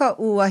 eka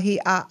uahi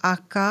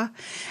a'aka,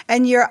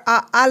 and your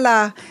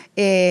a'ala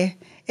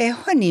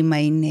honi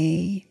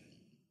maine,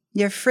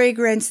 your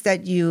fragrance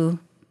that you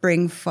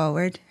bring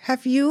forward.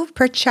 Have you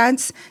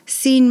perchance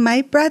seen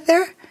my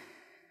brother?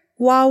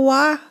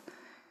 Wawa?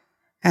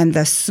 And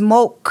the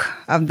smoke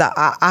of the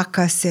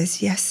a'aka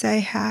says, yes, I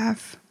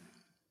have.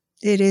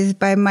 It is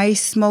by my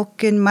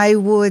smoke and my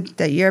wood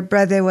that your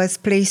brother was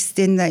placed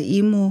in the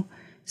imu.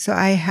 So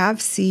I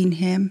have seen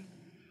him.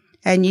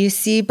 And you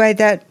see by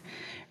that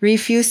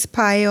refuse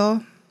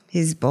pile,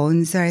 his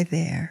bones are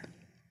there.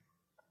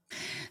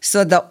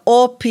 So the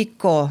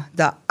opiko,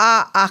 the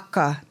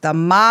a'aka, the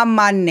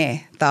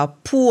mamane, the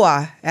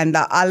pua, and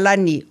the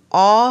alani,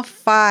 all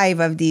 5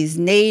 of these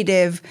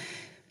native,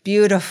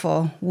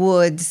 beautiful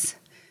woods,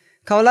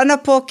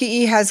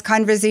 Kaulanapoki'i has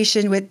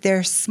conversation with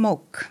their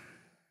smoke.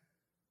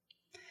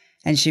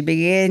 And she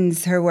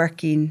begins her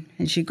working,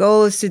 and she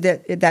goes to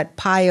that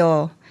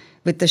pile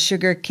with the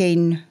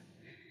sugarcane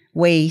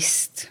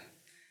waste,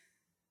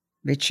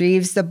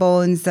 retrieves the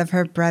bones of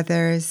her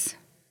brothers,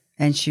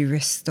 and she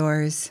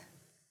restores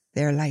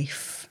their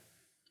life.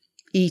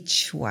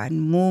 Each one,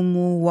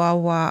 Mumu,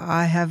 Wawa,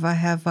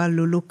 Aheva,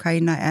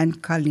 Lulukaina,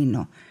 and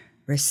Kalino,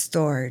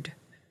 restored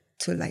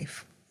to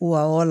life.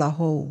 Uaola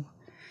ho.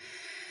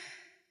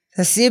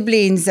 The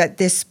siblings at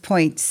this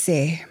point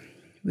say,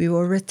 we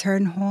will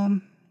return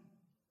home.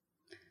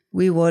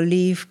 We will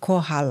leave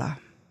Kohala.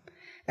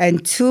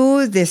 And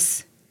to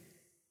this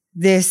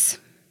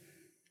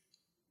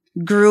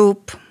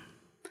group,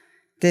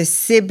 the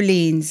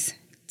siblings,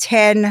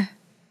 10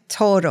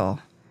 total,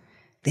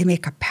 they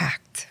make a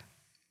pact.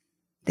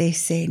 They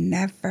say,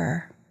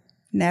 never,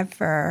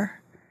 never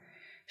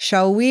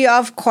shall we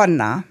of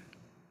Kona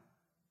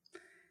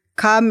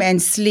come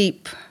and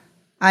sleep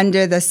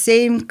under the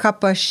same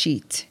kapa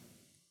sheet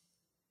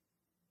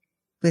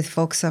with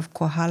folks of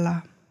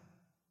Kohala.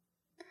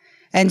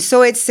 And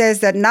so it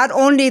says that not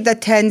only the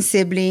 10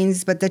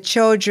 siblings, but the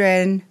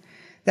children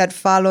that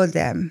follow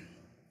them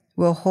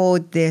will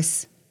hold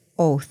this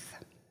oath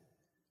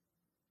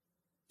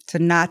to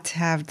not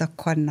have the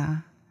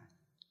Kona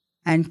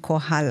and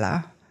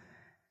Kohala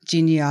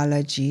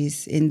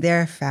genealogies in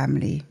their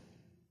family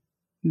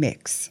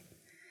mix.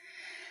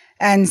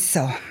 And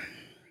so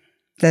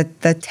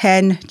the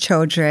 10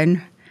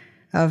 children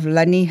of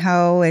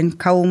Lanihau and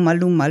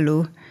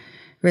Kaumalumalu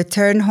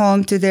return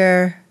home to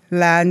their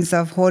lands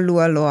of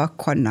Holualoa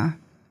Kona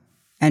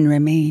and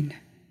remain.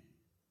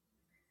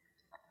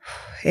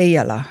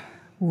 Eyala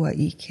ua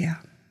ikea.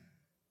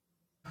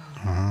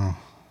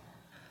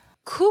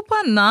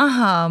 Kupa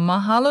naha,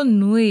 mahalo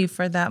nui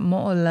for that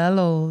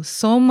mo'olelo.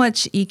 So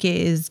much ike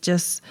is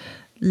just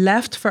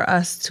left for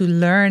us to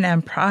learn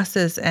and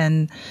process,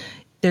 and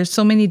there's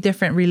so many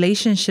different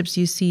relationships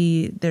you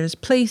see. There's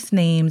place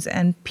names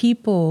and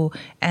people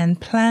and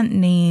plant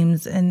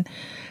names, and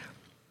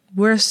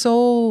we're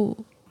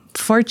so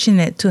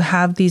fortunate to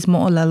have these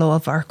mo'olelo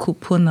of our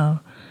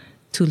kupuna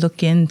to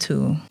look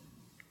into.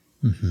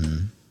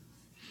 Mm-hmm.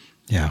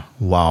 Yeah.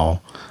 Wow.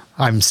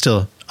 I'm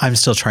still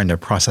trying to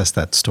process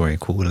that story,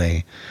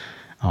 Ku'ulei.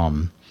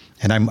 And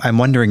I'm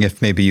wondering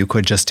if maybe you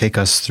could just take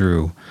us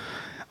through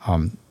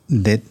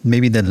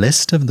maybe the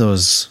list of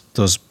those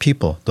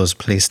people, those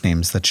place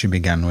names that you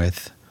began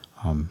with,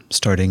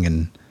 starting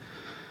in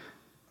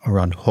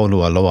around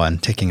Holualoa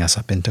and taking us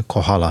up into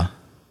Kohala.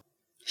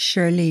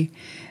 Surely.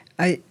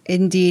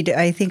 Indeed,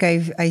 I think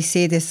I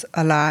say this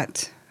a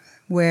lot,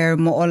 where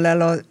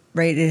mo'olelo,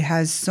 right, it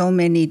has so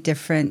many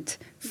different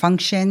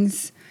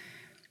functions,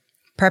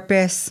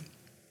 purpose,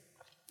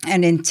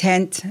 and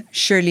intent,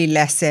 surely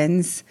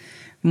lessons,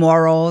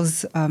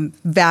 morals,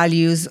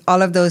 values,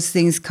 all of those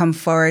things come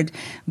forward.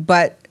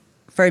 But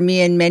for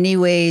me, in many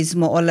ways,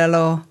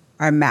 mo'olelo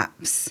are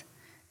maps.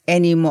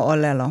 Any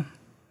mo'olelo,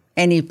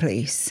 any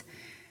place.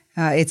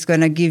 It's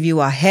going to give you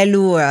a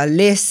helu or a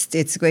list.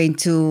 It's going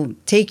to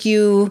take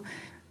you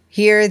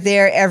here,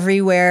 there,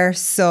 everywhere.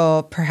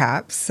 So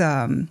perhaps,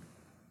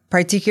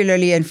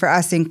 particularly, and for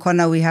us in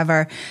Kona, we have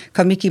our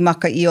Kamiki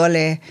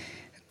Maka'iole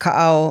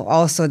ka'au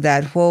also,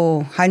 that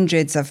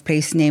hundreds of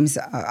place names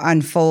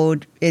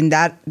unfold in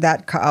that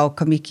ka'au,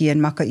 Kamiki and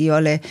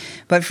Maka'iole.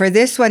 But for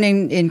this one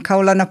in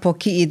Kaulana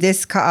Poki'i,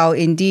 this ka'au,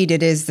 indeed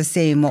it is the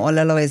same.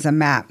 Mo'olelo is a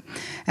map.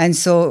 And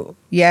so,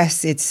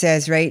 yes, it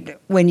says, right,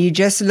 when you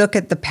just look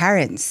at the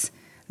parents,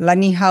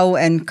 Lanihau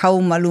and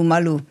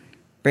Kaumalumalu,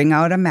 bring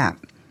out a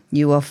map.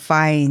 You will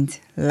find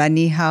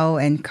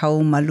Lanihau and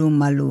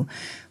Kaumalumalu,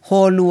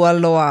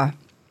 Holualoa.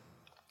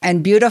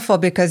 And beautiful,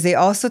 because they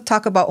also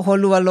talk about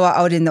Holualoa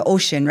out in the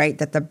ocean, right?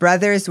 That the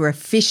brothers were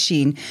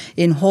fishing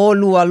in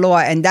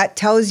Holualoa, and that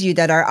tells you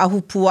that our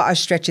Ahupua'a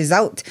stretches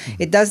out.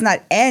 It does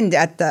not end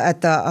at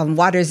the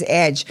water's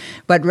edge,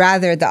 but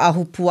rather the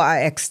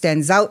Ahupua'a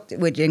extends out,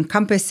 which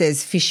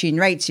encompasses fishing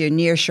rights, your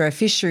nearshore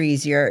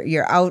fisheries,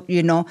 you're out,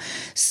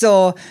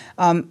 So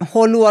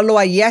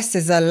Holualoa, yes,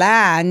 is a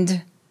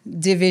land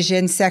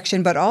division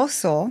section, but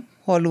also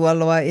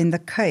Holualoa in the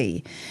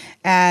kai.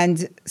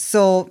 And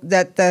so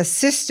that the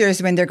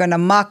sisters, when they're going to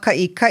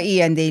maka'i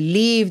and they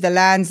leave the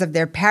lands of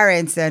their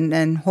parents and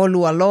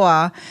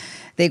Holualoa,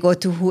 they go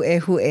to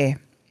Hu'ehu'e,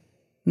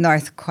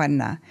 North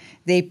Kona.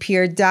 They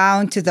peer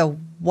down to the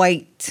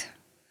white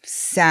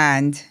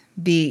sand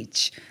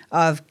beach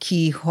of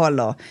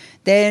Kiholo.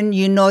 Then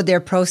they're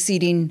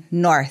proceeding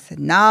north.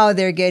 Now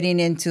they're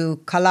getting into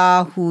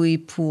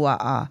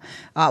Kalahuipua'a,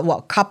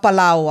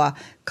 Kapalawa,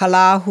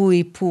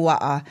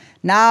 Kalahuipua'a.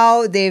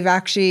 Now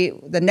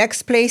the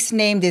next place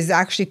named is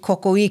actually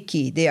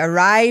Kokoiki. They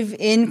arrive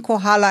in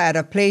Kohala at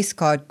a place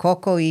called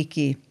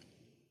Kokoiki.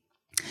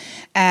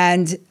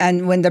 And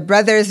when the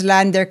brothers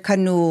land their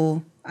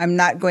canoe, I'm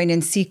not going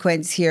in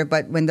sequence here,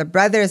 but when the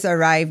brothers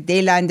arrive,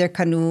 they land their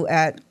canoe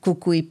at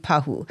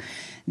Kukuipahu.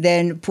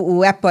 Then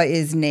Pu'uepa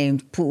is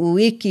named,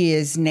 Pu'uiki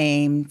is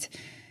named,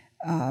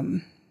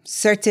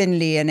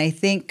 certainly. And I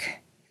think,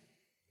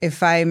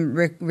 if I'm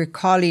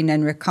recalling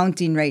and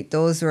recounting right,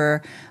 those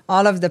were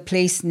all of the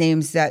place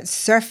names that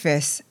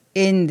surface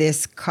in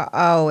this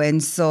ka'au.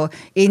 And so,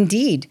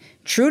 indeed,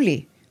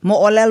 truly,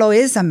 mo'olelo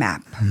is a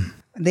map.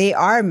 They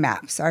are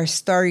maps. Our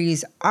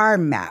stories are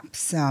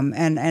maps.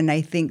 And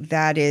I think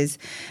that is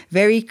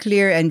very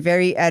clear and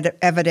very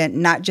evident,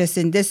 not just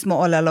in this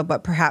mo'olelo,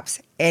 but perhaps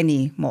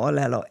any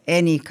mo'olelo,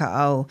 any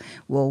ka'au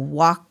will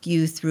walk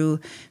you through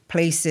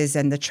places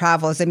and the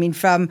travels. I mean,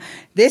 from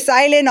this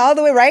island all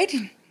the way, right?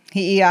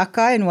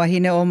 Hi'iaka and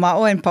Wahine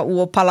O'Ma'o and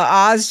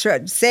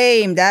Pa'uopala'az,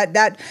 same,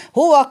 that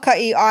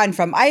huaka'i on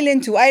from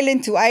island to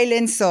island to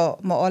island. So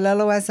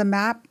mo'olelo as a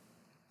map?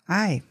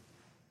 Aye,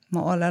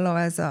 mo'olelo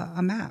as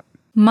a map.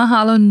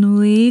 Mahalo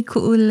nui,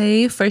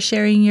 Ku'ulei, for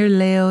sharing your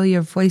leo,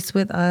 your voice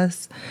with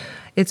us.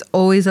 It's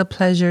always a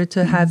pleasure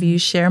to have you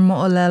share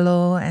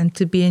mo'olelo and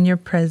to be in your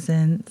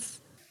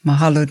presence.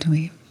 Mahalo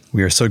nui.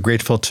 We are so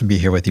grateful to be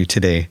here with you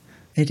today.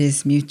 It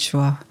is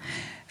mutual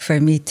for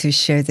me to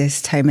share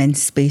this time and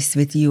space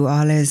with you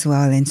all as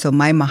well. And so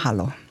my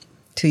mahalo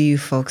to you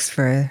folks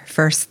for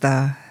first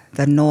the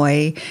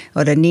noi,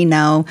 or the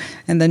ninau,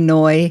 and the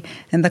noi,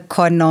 and the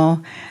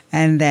kono,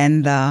 and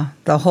then the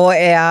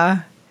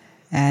ho'ea,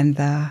 and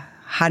the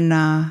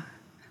hana,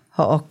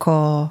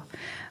 ho'oko,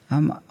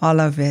 all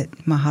of it.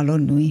 Mahalo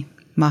nui.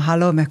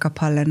 Mahalo me ka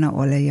palena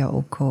ole ia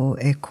oko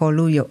e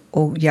kolu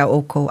ia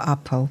oko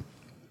apo.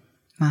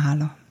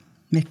 Mahalo.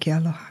 Me ke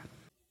aloha.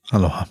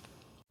 Aloha.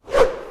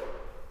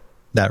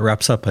 That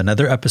wraps up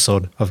another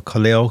episode of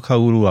Kaleo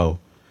Kauluau.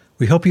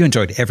 We hope you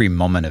enjoyed every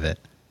moment of it.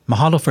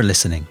 Mahalo for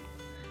listening.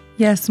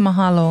 Yes,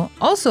 mahalo.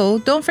 Also,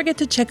 don't forget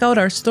to check out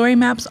our story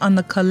maps on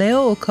the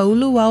Kaleo o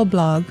Kauluau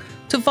blog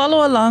to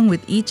follow along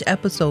with each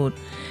episode.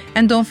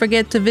 And don't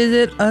forget to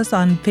visit us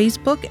on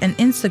Facebook and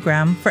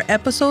Instagram for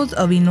episodes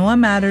of Inoa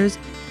Matters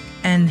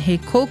and He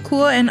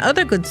Kokua and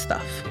other good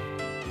stuff.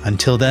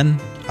 Until then,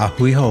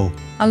 ahui ho.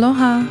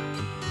 Aloha.